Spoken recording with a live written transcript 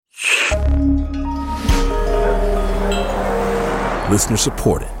Listener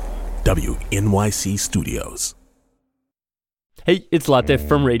supported. WNYC Studios. Hey, it's Latif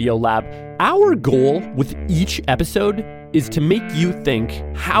from Radiolab. Our goal with each episode is to make you think,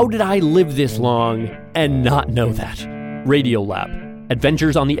 how did I live this long and not know that? Radiolab,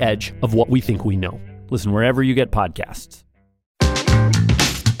 adventures on the edge of what we think we know. Listen wherever you get podcasts.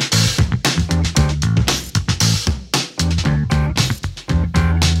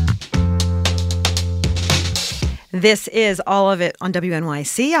 This is All of It on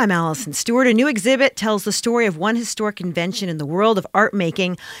WNYC. I'm Allison Stewart. A new exhibit tells the story of one historic invention in the world of art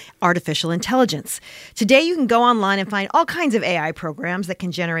making, artificial intelligence. Today, you can go online and find all kinds of AI programs that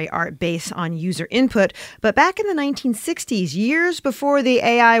can generate art based on user input. But back in the 1960s, years before the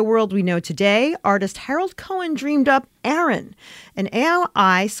AI world we know today, artist Harold Cohen dreamed up Aaron, an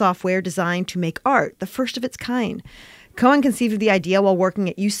AI software designed to make art, the first of its kind. Cohen conceived of the idea while working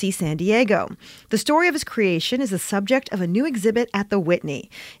at UC San Diego. The story of his creation is the subject of a new exhibit at the Whitney.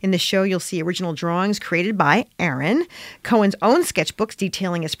 In the show, you'll see original drawings created by Aaron, Cohen's own sketchbooks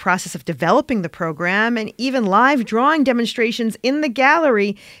detailing his process of developing the program, and even live drawing demonstrations in the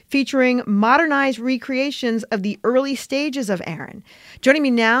gallery featuring modernized recreations of the early stages of Aaron. Joining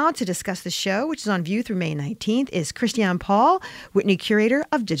me now to discuss the show, which is on view through May 19th, is Christiane Paul, Whitney Curator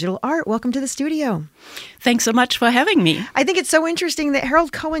of Digital Art. Welcome to the studio. Thanks so much for having me. I think it's so interesting that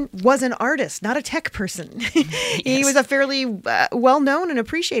Harold Cohen was an artist, not a tech person. He was a fairly well-known and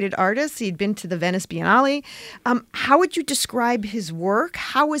appreciated artist. He'd been to the Venice Biennale. How would you describe his work?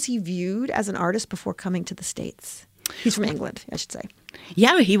 How was he viewed as an artist before coming to the States? He's from England, I should say.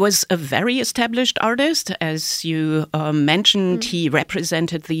 Yeah, he was a very established artist. As you mentioned, he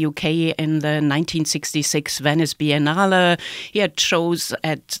represented the UK in the 1966 Venice Biennale. He had shows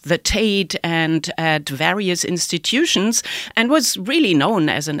at the Tate and at various institutions and was really known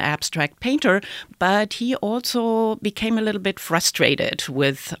as an abstract painter. But he also became a little bit frustrated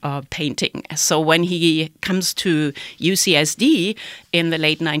with painting. So when he comes to UCSD in the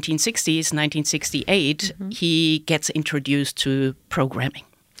late 1960s, 1968, he gets introduced to programming.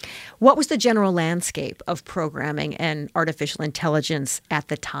 What was the general landscape of programming and artificial intelligence at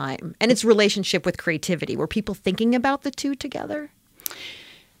the time and its relationship with creativity? Were people thinking about the two together?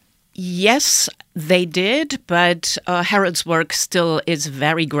 Yes, they did, but Harold's work still is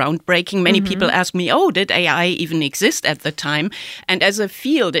very groundbreaking. Many people ask me, did AI even exist at the time? And as a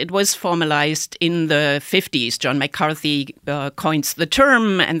field, it was formalized in the 50s. John McCarthy coins the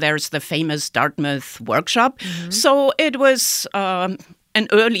term, and there's the famous Dartmouth workshop. So it was an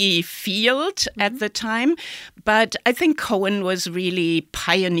early field at the time, but I think Cohen was really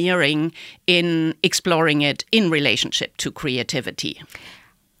pioneering in exploring it in relationship to creativity.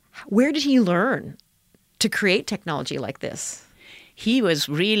 Where did he learn to create technology like this? He was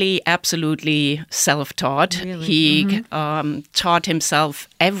really absolutely self-taught. Really? He taught himself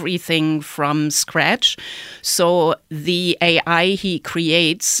everything from scratch. So the AI he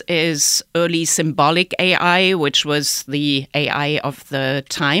creates is early symbolic AI, which was the AI of the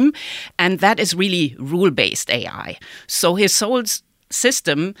time. And that is really rule-based AI. So his soul's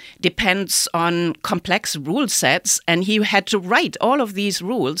system depends on complex rule sets, and he had to write all of these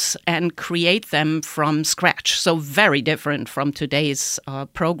rules and create them from scratch. So very different from today's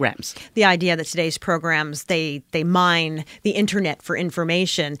programs. The idea that today's programs, they mine the internet for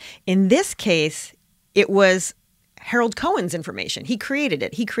information. In this case, it was Harold Cohen's information. He created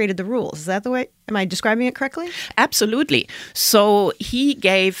it. He created the rules. Is that the way? Am I describing it correctly? Absolutely. So he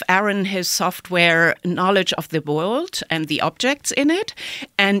gave Aaron his software knowledge of the world and the objects in it,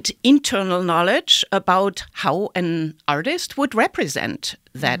 and internal knowledge about how an artist would represent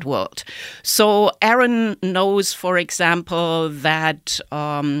that world. So Aaron knows, for example, that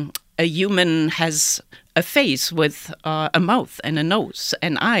a human has a face with a mouth and a nose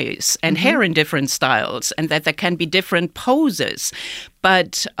and eyes and hair in different styles, and that there can be different poses.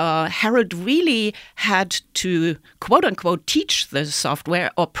 But Harold really had to, quote unquote, teach the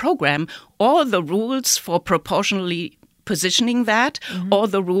software or program all the rules for proportionally positioning that, all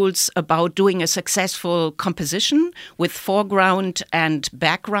the rules about doing a successful composition with foreground and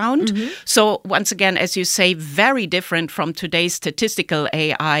background. So once again, as you say, very different from today's statistical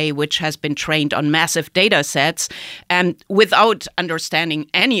AI, which has been trained on massive data sets, and without understanding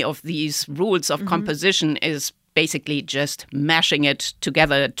any of these rules of composition is basically just mashing it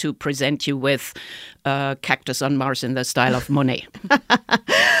together to present you with cactus on Mars in the style of Monet.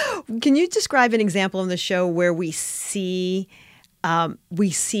 Can you describe an example in the show where we see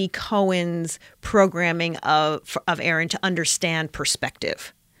Cohen's programming of Aaron to understand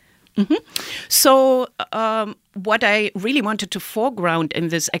perspective? So what I really wanted to foreground in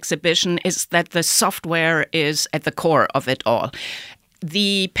this exhibition is that the software is at the core of it all.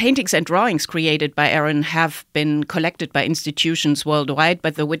 The paintings and drawings created by Aaron have been collected by institutions worldwide,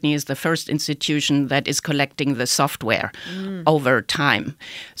 but the Whitney is the first institution that is collecting the software over time.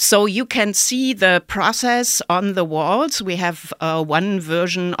 So you can see the process on the walls. We have one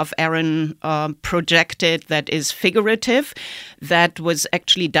version of Aaron projected that is figurative, that was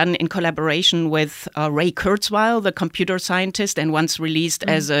actually done in collaboration with Ray Kurzweil, the computer scientist, and once released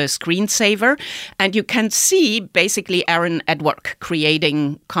as a screensaver. And you can see basically Aaron at work creating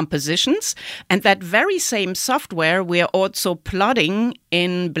compositions. And that very same software we are also plotting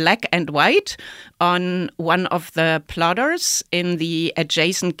in black and white on one of the plotters in the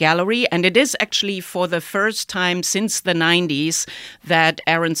adjacent gallery. And it is actually for the first time since the 90s that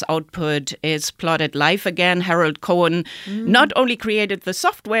Aaron's output is plotted live again. Harold Cohen not only created the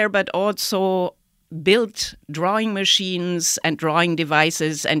software, but also built drawing machines and drawing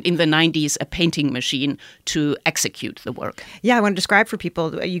devices, and in the 90s, a painting machine to execute the work. Yeah, I want to describe for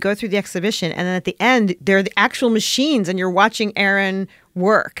people. You go through the exhibition, and then at the end, there are the actual machines, and you're watching Aaron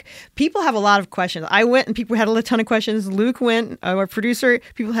work. People have a lot of questions. I went, and people had a ton of questions. Luke went, our producer,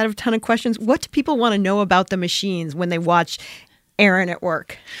 people had a ton of questions. What do people want to know about the machines when they watch Aaron at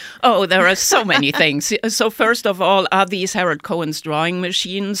work? Oh, there are so many things. So first of all, are these Harold Cohen's drawing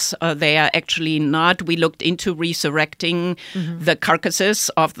machines? They are actually not. We looked into resurrecting the carcasses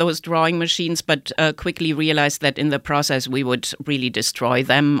of those drawing machines, but quickly realized that in the process we would really destroy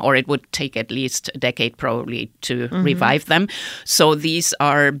them, or it would take at least a decade probably to revive them. So these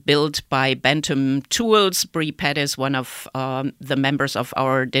are built by Bantam Tools. Bree Pett is one of the members of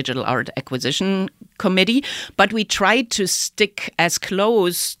our digital art acquisition committee, but we tried to stick as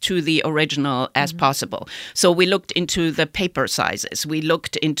close to the original as possible. So we looked into the paper sizes, we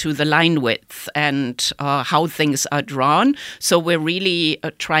looked into the line width and how things are drawn. So we're really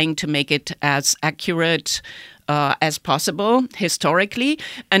trying to make it as accurate as possible historically.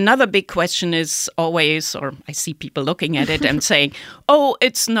 Another big question is always, or I see people looking at it and saying, oh,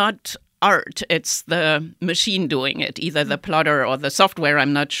 it's not art, it's the machine doing it, either the plotter or the software.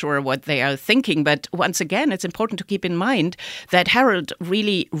 I'm not sure what they are thinking. But once again, it's important to keep in mind that Harold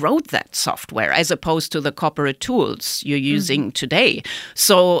really wrote that software as opposed to the corporate tools you're using today.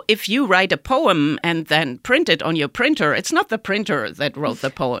 So if you write a poem and then print it on your printer, it's not the printer that wrote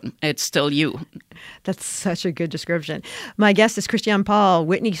the poem. It's still you. That's such a good description. My guest is Christiane Paul,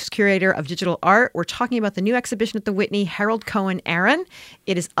 Whitney's curator of digital art. We're talking about the new exhibition at the Whitney, Harold Cohen Aaron.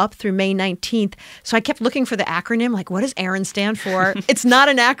 It is up through May 19th. So I kept looking for the acronym, like, what does Aaron stand for? It's not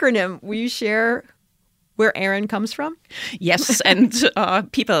an acronym. Will you share where Aaron comes from? Yes, and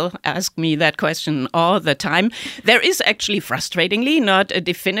people ask me that question all the time. There is actually, frustratingly, not a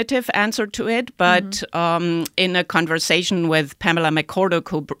definitive answer to it, but in a conversation with Pamela McCorduck,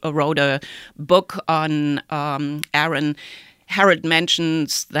 who wrote a book on Aaron, Harold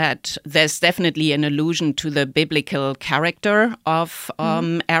mentions that there's definitely an allusion to the biblical character of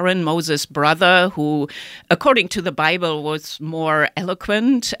Aaron, Moses' brother, who, according to the Bible, was more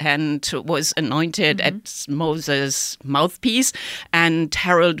eloquent and was anointed as Moses' mouthpiece. And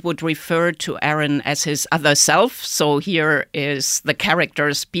Harold would refer to Aaron as his other self. So here is the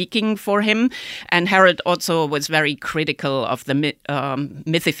character speaking for him. And Harold also was very critical of the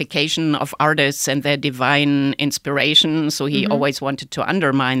mythification of artists and their divine inspiration. So he always wanted to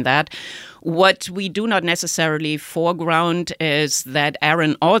undermine that. What we do not necessarily foreground is that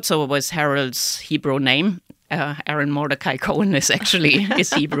Aaron also was Harold's Hebrew name. Aaron Mordecai Cohen is actually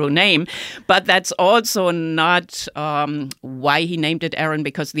his Hebrew name. But that's also not why he named it Aaron,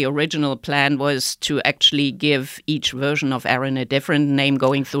 because the original plan was to actually give each version of Aaron a different name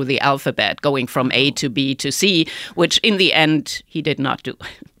going through the alphabet, going from A to B to C, which in the end he did not do.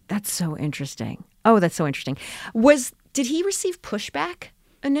 That's so interesting. Oh, that's so interesting. Did he receive pushback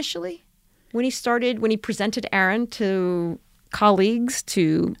initially when he presented Aaron to colleagues,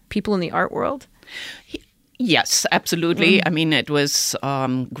 to people in the art world? Yes, absolutely. I mean, it was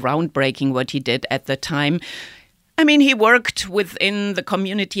groundbreaking what he did at the time. I mean, he worked within the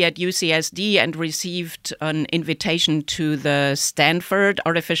community at UCSD and received an invitation to the Stanford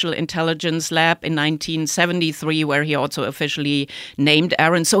Artificial Intelligence Lab in 1973, where he also officially named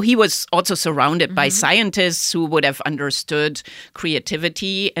Aaron. So he was also surrounded by scientists who would have understood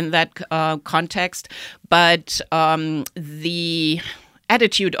creativity in that context. But the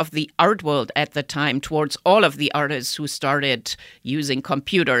attitude of the art world at the time towards all of the artists who started using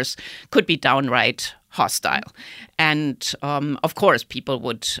computers could be downright hostile. And of course, people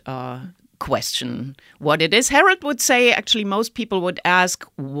would question what it is. Harold would say, actually, most people would ask,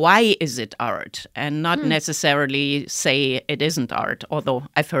 why is it art? And not necessarily say it isn't art, although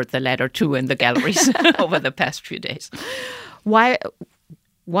I've heard the latter too in the galleries over the past few days. Why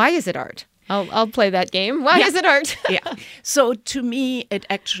is it art? I'll play that game. Why is it art? Yeah. So to me, it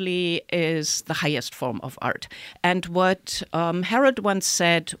actually is the highest form of art. And what Harold once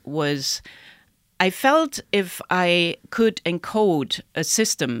said was, I felt if I could encode a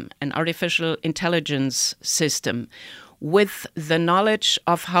system, an artificial intelligence system, with the knowledge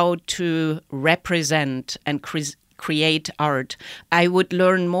of how to represent and create art, I would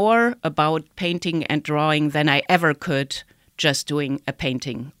learn more about painting and drawing than I ever could just doing a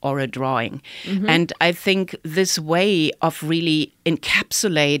painting or a drawing. And I think this way of really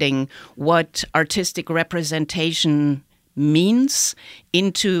encapsulating what artistic representation means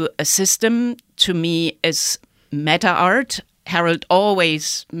into a system, to me, is meta art. Harold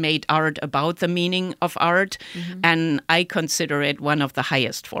always made art about the meaning of art, and I consider it one of the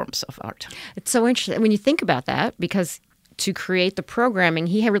highest forms of art. It's so interesting when you think about that, because to create the programming,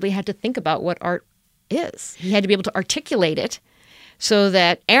 he really had to think about what art is. He had to be able to articulate it so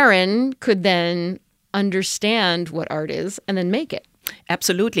that Aaron could then understand what art is and then make it.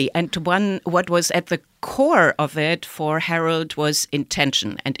 Absolutely. And what was at the core of it for Harold was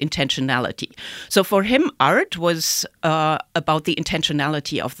intention and intentionality. So for him, art was about the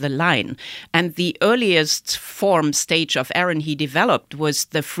intentionality of the line. And the earliest stage of Aaron he developed was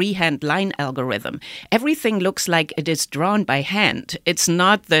the freehand line algorithm. Everything looks like it is drawn by hand. It's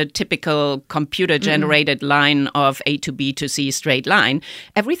not the typical computer-generated line of A to B to C straight line.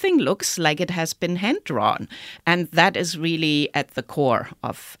 Everything looks like it has been hand-drawn. And that is really at the core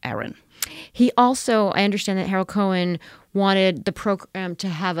of Aaron. He also, I understand that Harold Cohen wanted the program to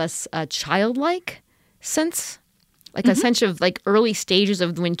have us a childlike sense, like a sense of like early stages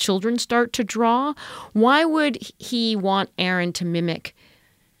of when children start to draw. Why would he want Aaron to mimic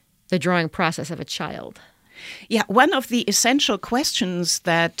the drawing process of a child? Yeah, one of the essential questions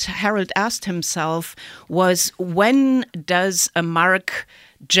that Harold asked himself was, when does a mark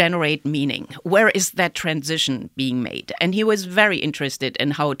generate meaning? Where is that transition being made? And he was very interested in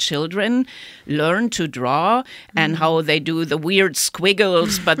how children learn to draw and how they do the weird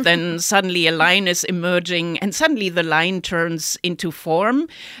squiggles, but then suddenly a line is emerging and suddenly the line turns into form.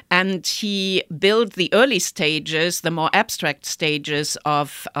 And he built the early stages, the more abstract stages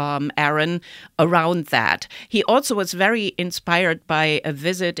of Aaron around that. He also was very inspired by a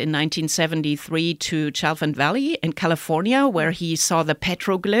visit in 1973 to Chalfant Valley in California, where he saw the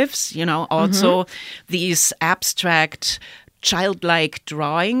petroglyphs, also these abstract childlike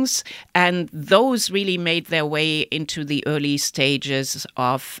drawings, and those really made their way into the early stages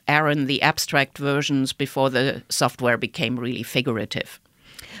of Aaron, the abstract versions, before the software became really figurative.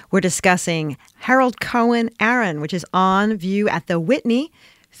 We're discussing Harold Cohen Aaron, which is on view at the Whitney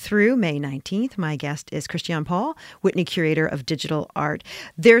through May 19th. My guest is Christiane Paul, Whitney Curator of Digital Art.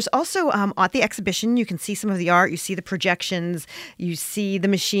 There's also, at the exhibition, you can see some of the art. You see the projections. You see the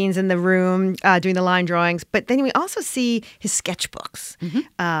machines in the room doing the line drawings. But then we also see his sketchbooks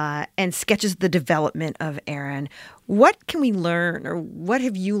and sketches the development of Aaron. What can we learn, or what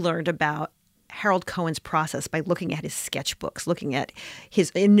have you learned about Harold Cohen's process by looking at his sketchbooks, looking at his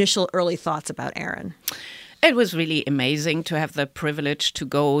initial early thoughts about Aaron? It was really amazing to have the privilege to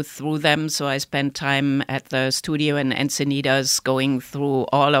go through them. So I spent time at the studio in Encinitas going through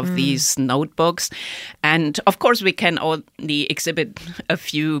all of these notebooks. And of course, we can only exhibit a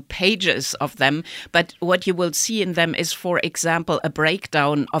few pages of them. But what you will see in them is, for example, a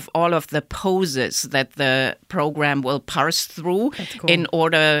breakdown of all of the poses that the program will parse through in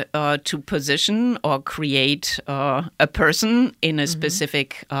order to position or create a person in a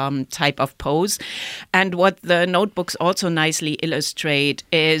specific type of pose. And what the notebooks also nicely illustrate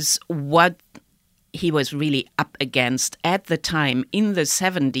is what he was really up against at the time in the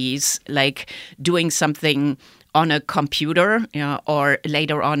 70s, like doing something on a computer or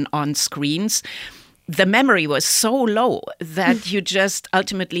later on screens. The memory was so low that you just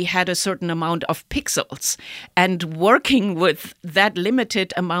ultimately had a certain amount of pixels. And working with that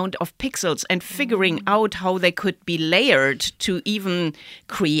limited amount of pixels and figuring out how they could be layered to even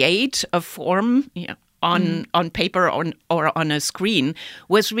create a form on paper or on a screen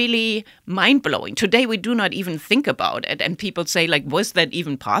was really mind-blowing. Today, we do not even think about it. And people say, like, was that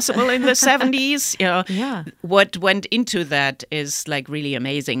even possible in the 70s? Yeah. What went into that is, like, really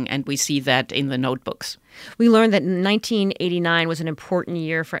amazing. And we see that in the notebooks. We learned that 1989 was an important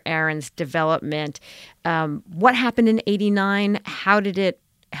year for Aaron's development. What happened in 89? How did it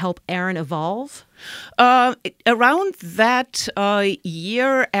help Aaron evolve? Around that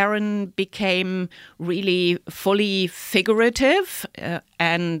year, Aaron became really fully figurative,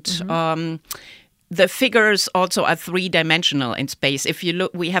 and the figures also are three-dimensional in space. If you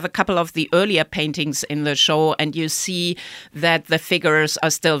look, we have a couple of the earlier paintings in the show, and you see that the figures are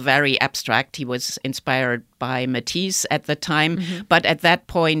still very abstract. He was inspired by Matisse at the time, but at that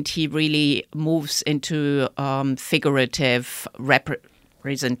point, he really moves into figurative representation.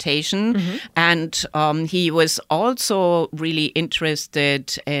 And he was also really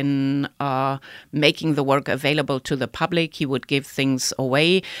interested in making the work available to the public. He would give things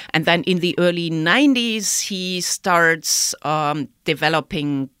away. And then in the early 90s, he starts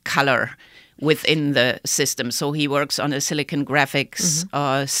developing color within the system. So he works on a Silicon Graphics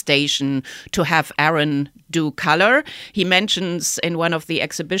station to have Aaron do color. He mentions in one of the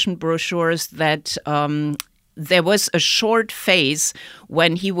exhibition brochures that there was a short phase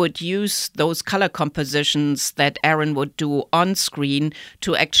when he would use those color compositions that Aaron would do on screen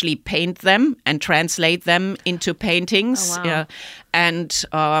to actually paint them and translate them into paintings. Oh, wow. And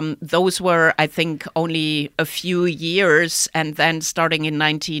those were, I think, only a few years. And then starting in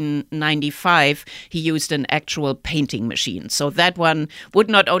 1995, he used an actual painting machine. So that one would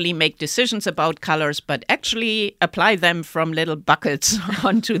not only make decisions about colors, but actually apply them from little buckets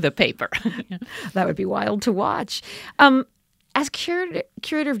onto the paper. That would be wild to watch. As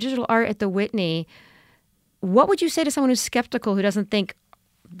curator of digital art at the Whitney, what would you say to someone who's skeptical, who doesn't think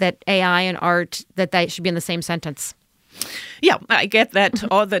that AI and art, that they should be in the same sentence? Yeah, I get that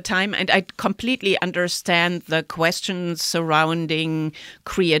all the time. And I completely understand the questions surrounding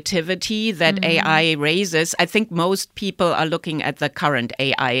creativity that AI raises. I think most people are looking at the current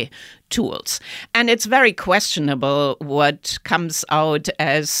AI tools. And it's very questionable what comes out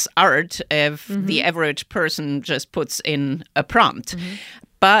as art if the average person just puts in a prompt.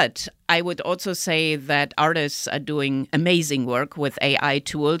 But I would also say that artists are doing amazing work with AI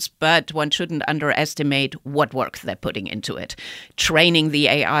tools, but one shouldn't underestimate what work they're putting into it. Training the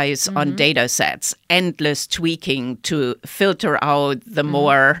AIs on data sets, endless tweaking to filter out the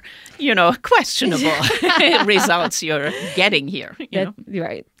more, questionable results you're getting here.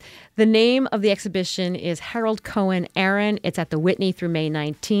 Right. The name of the exhibition is Harold Cohen Aaron. It's at the Whitney through May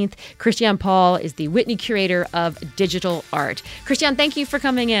 19th. Christian Paul is the Whitney curator of digital art. Christian, thank you for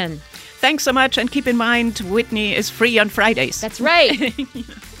coming in. Thanks so much. And keep in mind, Whitney is free on Fridays. That's right.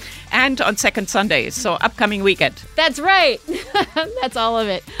 And on second Sundays, so upcoming weekend. That's right. That's all of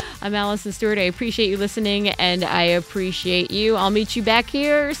it. I'm Allison Stewart. I appreciate you listening, and I appreciate you. I'll meet you back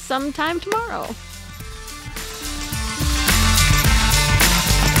here sometime tomorrow.